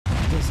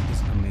This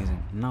is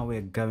amazing. Now we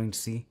are going to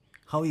see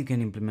how you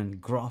can implement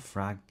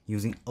GraphRAG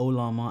using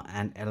Ollama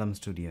and LM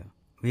Studio.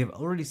 We have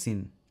already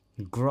seen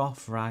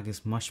GraphRAG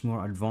is much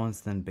more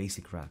advanced than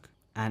basic RAG,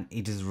 and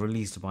it is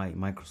released by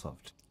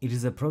Microsoft. It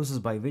is a process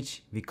by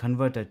which we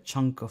convert a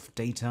chunk of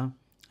data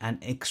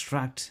and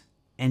extract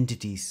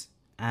entities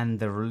and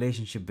the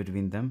relationship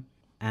between them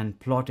and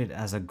plot it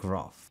as a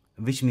graph,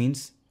 which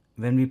means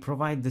when we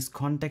provide this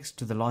context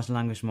to the large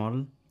language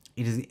model,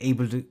 it is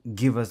able to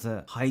give us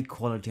a high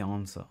quality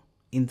answer.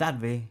 In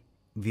that way,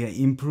 we are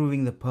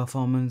improving the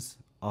performance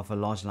of a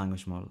large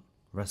language model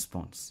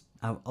response.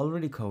 I've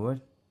already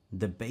covered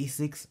the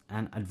basics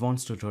and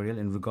advanced tutorial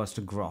in regards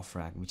to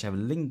GraphRAG, which I will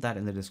link that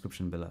in the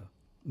description below.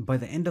 By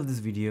the end of this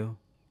video,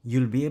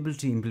 you'll be able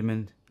to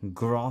implement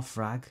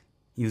GraphRAG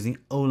using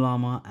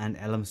Ollama and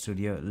LM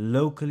Studio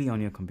locally on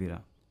your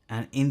computer.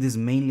 And in this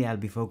mainly I'll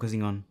be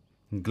focusing on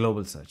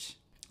global search.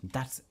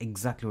 That's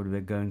exactly what we're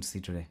going to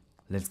see today.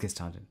 Let's get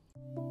started.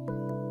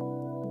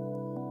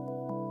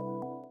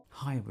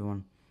 Hi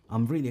everyone,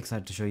 I'm really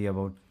excited to show you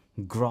about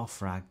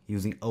GraphRAG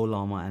using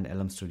Ollama and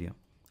LM Studio.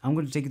 I'm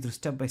going to take you through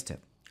step by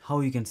step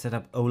how you can set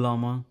up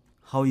Ollama,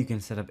 how you can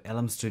set up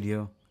LM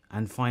Studio,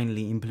 and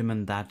finally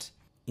implement that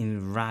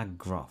in RAG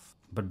graph.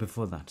 But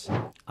before that,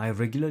 I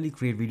regularly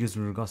create videos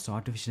in regards to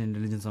artificial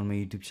intelligence on my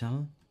YouTube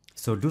channel.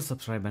 So do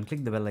subscribe and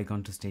click the bell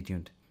icon to stay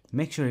tuned.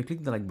 Make sure you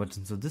click the like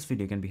button so this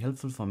video can be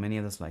helpful for many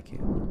others like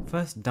you.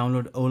 First,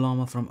 download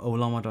Ollama from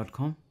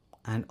ollama.com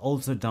and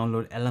also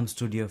download LM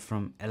Studio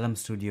from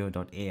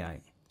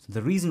lmstudio.ai. So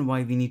the reason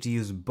why we need to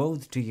use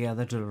both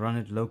together to run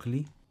it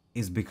locally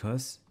is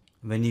because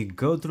when you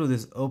go through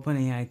this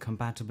OpenAI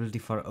compatibility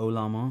for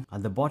Ollama,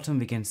 at the bottom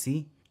we can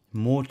see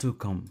more to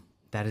come.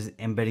 That is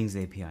Embeddings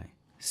API.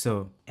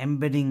 So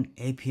embedding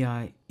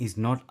API is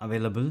not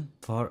available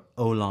for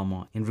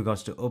Ollama in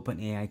regards to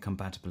OpenAI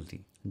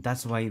compatibility.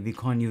 That's why we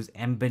can't use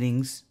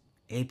Embeddings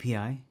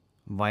API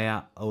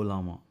via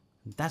Ollama.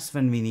 That's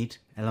when we need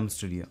LM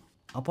Studio.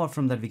 Apart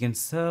from that, we can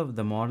serve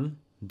the model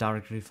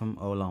directly from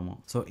Ollama.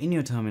 So in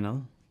your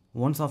terminal,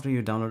 once after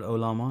you download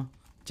Ollama,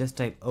 just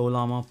type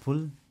Ollama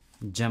pull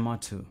Gemma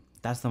 2.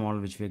 That's the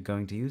model which we are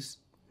going to use.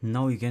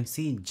 Now you can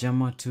see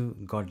Gemma 2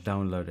 got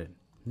downloaded.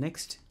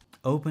 Next,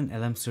 open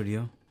LM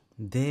Studio.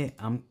 There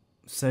I'm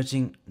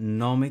searching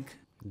Nomic.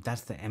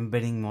 That's the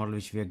embedding model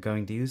which we are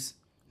going to use.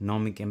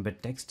 Nomic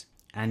embed text.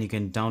 And you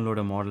can download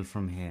a model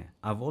from here.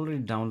 I've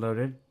already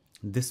downloaded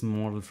this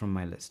model from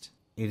my list.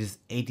 It is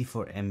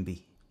 84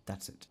 MB.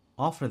 That's it.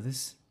 After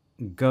this,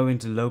 go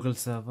into local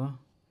server.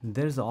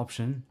 There's the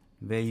option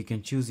where you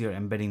can choose your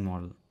embedding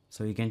model.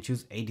 So you can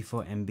choose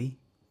 84 MB.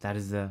 That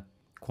is the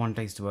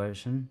quantized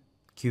version,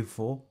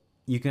 Q4.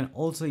 You can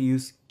also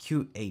use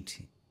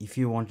Q8 if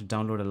you want to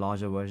download a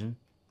larger version.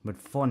 But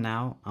for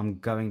now, I'm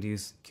going to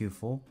use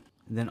Q4.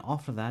 Then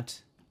after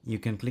that, you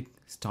can click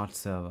Start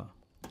Server.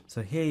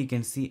 So here you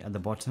can see at the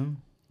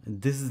bottom,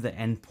 this is the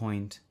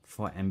endpoint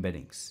for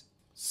embeddings.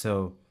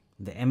 So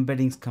the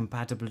embeddings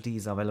compatibility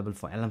is available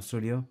for LM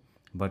Studio,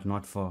 but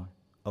not for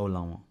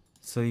Ollama.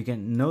 So you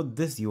can note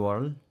this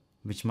URL,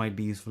 which might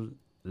be useful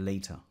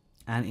later.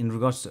 And in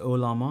regards to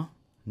Ollama,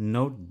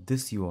 note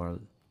this URL,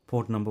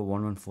 port number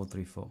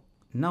 11434.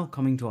 Now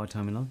coming to our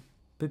terminal,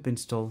 pip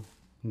install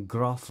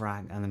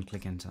GraphRAG and then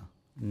click enter.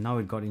 Now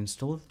it got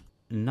installed.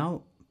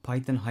 Now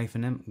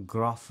python-m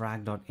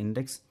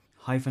graphrag.index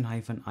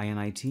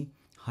 --init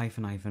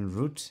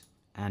 --root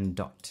and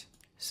dot.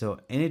 So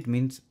init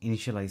means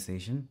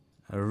initialization.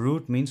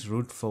 Root means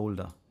root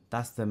folder.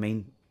 That's the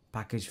main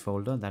package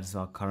folder. That's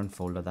our current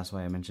folder. That's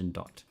why I mentioned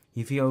dot.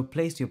 If you have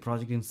placed your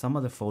project in some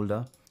other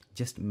folder,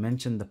 just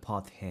mention the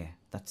path here.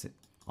 That's it.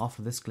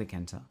 After this, click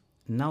enter.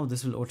 Now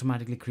this will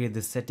automatically create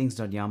this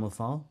settings.yaml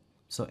file.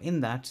 So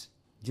in that,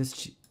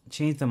 just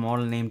change the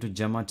model name to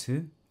Gemma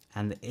 2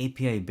 and the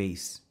API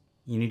base.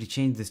 You need to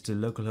change this to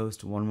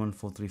localhost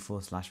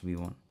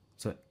 11434/v1.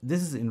 So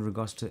this is in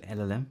regards to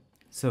LLM.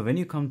 So when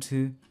you come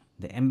to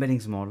the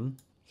embeddings model,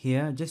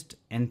 here just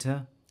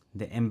enter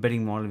the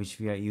embedding model which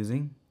we are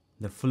using,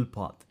 the full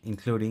path,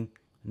 including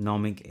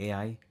Nomic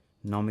AI,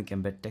 Nomic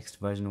embed text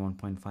version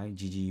 1.5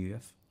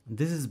 GGUF.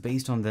 This is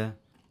based on the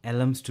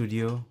LM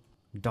Studio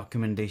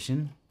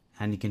documentation,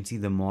 and you can see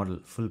the model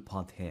full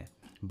path here.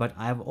 But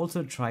I have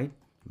also tried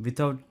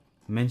without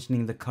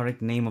mentioning the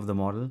correct name of the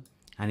model,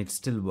 and it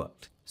still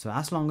worked. So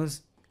as long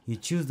as you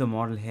choose the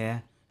model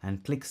here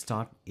and click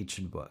start, it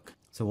should work.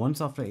 So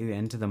once after you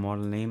enter the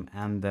model name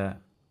and the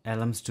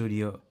LM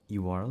Studio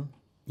URL,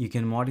 you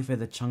can modify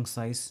the chunk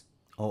size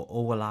or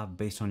overlap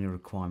based on your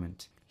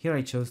requirement. Here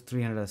I chose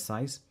 300 as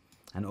size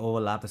and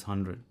overlap is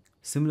 100.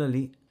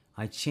 Similarly,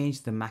 I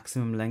changed the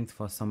maximum length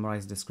for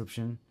summarized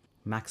description,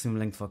 maximum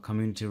length for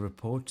community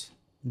report.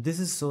 This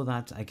is so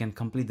that I can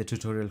complete the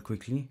tutorial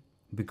quickly,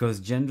 because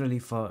generally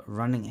for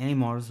running any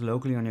models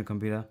locally on your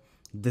computer,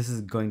 this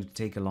is going to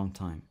take a long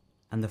time.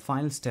 And the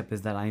final step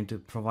is that I need to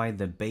provide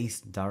the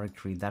base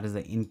directory, that is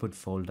the input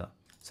folder.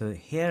 So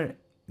here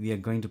we are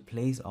going to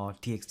place our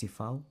txt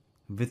file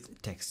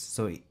with text.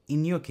 So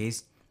in your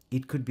case,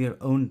 it could be your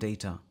own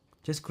data.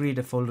 just create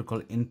a folder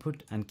called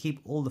input and keep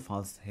all the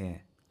files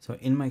here. So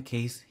in my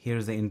case, here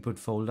is the input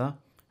folder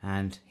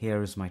and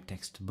here is my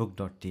text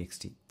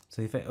book.txt.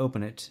 So if I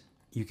open it,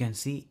 you can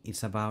see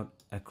it's about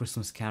A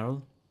Christmas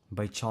Carol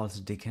by Charles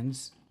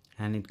Dickens,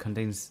 and it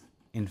contains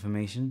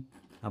information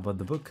about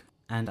the book.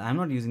 And I'm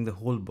not using the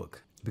whole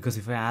book because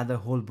if I add the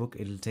whole book,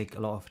 it'll take a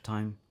lot of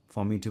time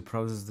for me to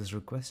process this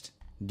request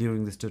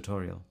during this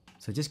tutorial.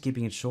 So just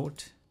keeping it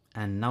short,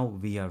 and now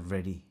we are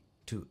ready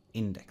to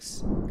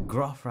index.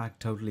 GraphRAG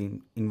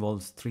totally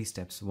involves 3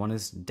 steps. One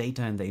is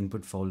data in the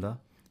input folder,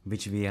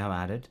 which we have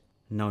added.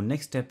 Now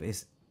next step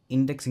is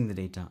indexing the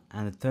data,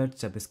 and the third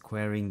step is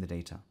querying the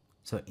data.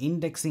 So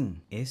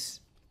indexing is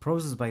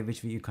process by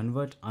which you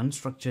convert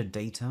unstructured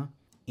data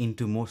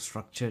into more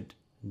structured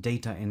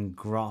data in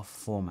graph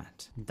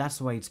format.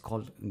 That's why it's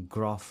called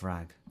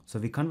GraphRAG. So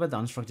we convert the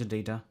unstructured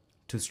data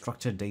to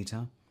structured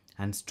data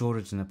and store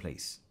it in a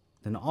place.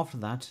 Then after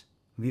that,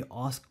 we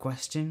ask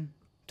question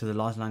to the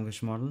large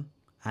language model,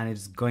 and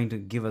it's going to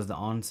give us the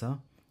answer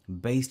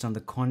based on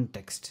the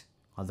context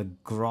or the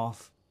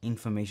graph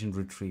information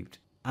retrieved.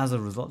 As a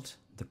result,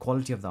 the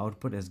quality of the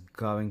output is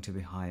going to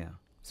be higher.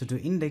 So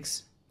to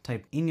index,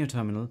 type in your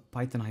terminal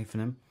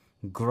python-m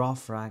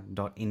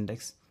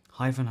graphrag.index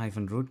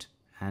 --root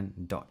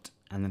and dot,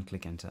 and then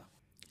click enter.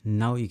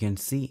 Now you can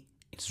see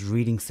it's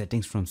reading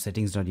settings from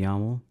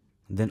settings.yaml.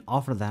 Then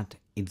after that,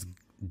 it's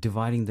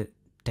dividing the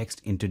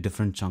text into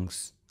different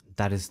chunks.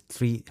 That is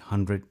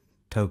 300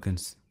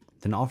 tokens.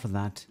 Then after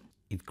that,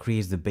 it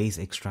creates the base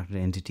extracted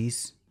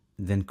entities,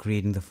 then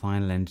creating the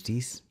final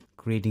entities,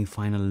 creating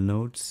final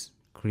nodes,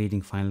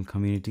 creating final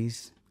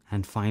communities,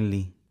 and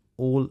finally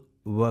all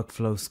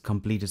workflows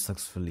completed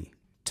successfully.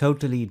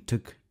 Totally it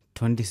took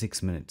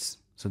 26 minutes.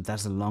 So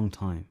that's a long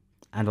time.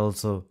 And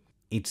also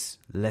it's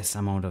less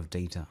amount of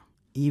data.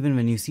 Even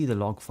when you see the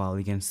log file,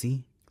 you can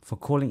see for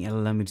calling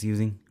LLM, it's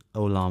using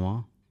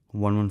Ollama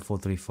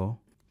 11434.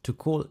 To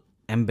call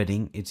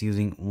embedding, it's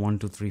using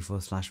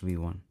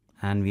 1234/v1.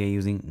 And we are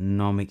using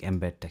nomic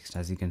embed text,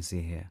 as you can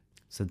see here.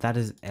 So that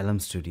is LM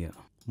Studio.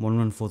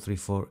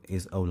 11434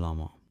 is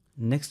Ollama.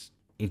 Next,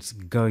 it's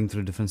going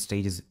through different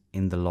stages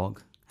in the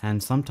log.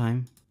 And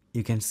sometime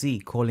you can see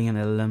calling an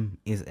LLM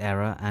is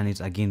error and it's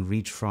again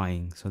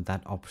retrying. So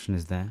that option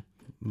is there.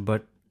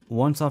 But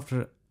once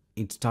after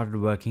it started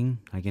working,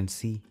 I can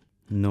see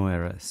no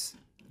errors.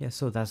 Yeah,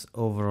 so that's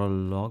overall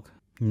log.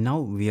 Now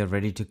we are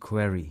ready to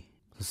query.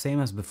 So same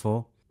as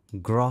before,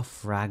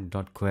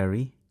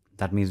 graphrag.query.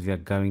 That means we are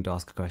going to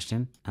ask a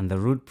question, and the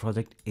root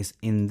project is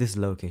in this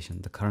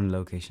location, the current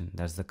location.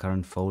 That's the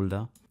current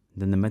folder.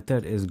 Then the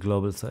method is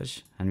global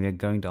search, and we are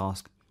going to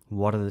ask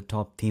what are the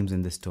top themes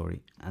in this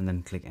story, and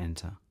then click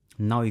enter.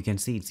 Now you can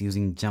see it's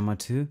using Gemma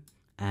 2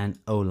 and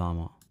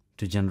Ollama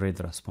to generate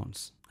the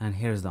response. And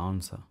here's the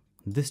answer.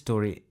 This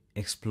story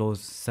explores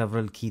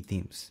several key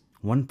themes.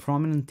 One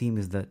prominent theme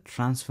is the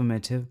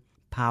transformative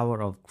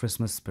power of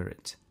Christmas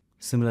spirit.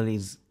 Similarly,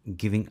 it's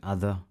giving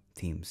other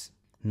themes.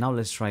 Now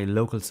let's try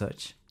local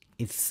search.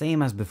 It's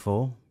same as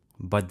before,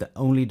 but the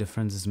only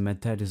difference is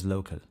method is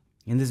local.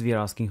 In this, we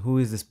are asking who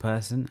is this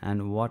person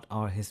and what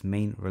are his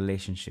main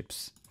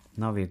relationships.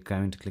 Now we are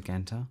going to click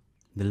enter.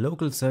 The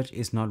local search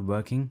is not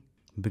working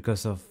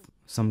because of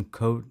some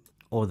code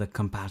or the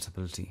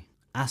compatibility.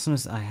 As soon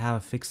as I have a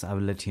fix, I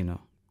will let you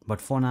know.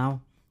 But for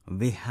now,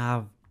 we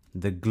have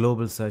the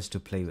global search to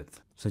play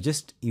with. So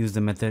just use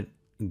the method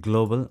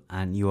global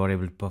and you are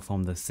able to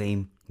perform the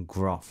same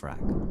GraphRAG.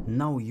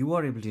 Now you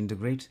are able to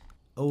integrate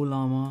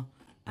Ollama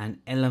and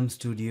LM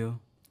Studio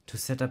to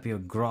set up your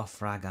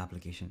GraphRAG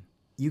application.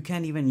 You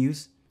can even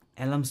use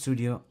LM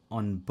Studio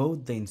on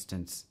both the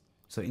instance.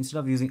 So instead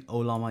of using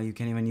Ollama, you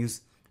can even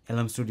use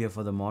LM Studio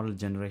for the model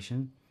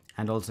generation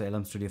and also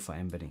LM Studio for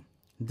embedding.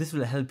 This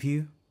will help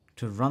you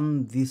to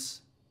run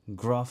this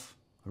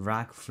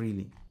GraphRAG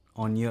freely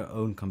on your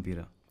own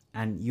computer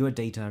and your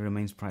data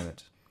remains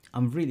private.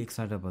 I'm really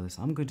excited about this.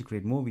 I'm going to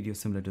create more videos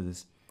similar to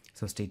this,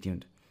 so stay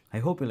tuned. I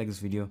hope you like this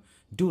video.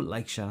 Do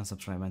like, share and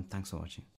subscribe, and thanks for watching.